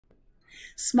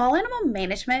Small animal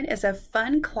management is a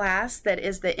fun class that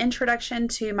is the introduction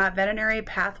to my veterinary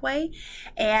pathway,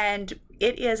 and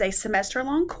it is a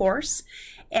semester-long course,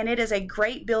 and it is a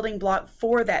great building block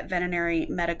for that veterinary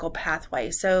medical pathway.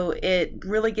 So it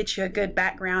really gets you a good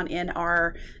background in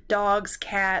our dogs,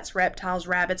 cats, reptiles,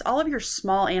 rabbits, all of your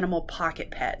small animal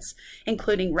pocket pets,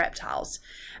 including reptiles.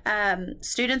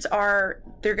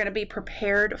 They're going to be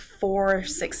prepared for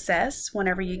success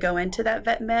whenever you go into that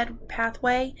vet med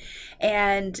pathway.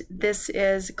 And this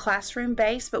is classroom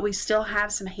based, but we still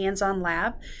have some hands-on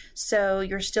lab. So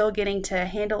you're still getting to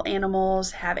handle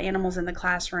animals, have animals in the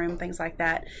classroom, things like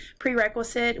that.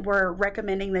 Prerequisite, we're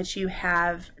recommending that you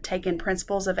have taken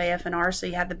principles of AF&R, so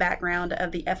you have the background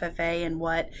of the FFA and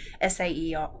what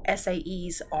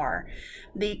SAEs are.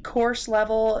 The course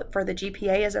level for the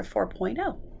GPA is a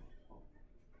 4.0.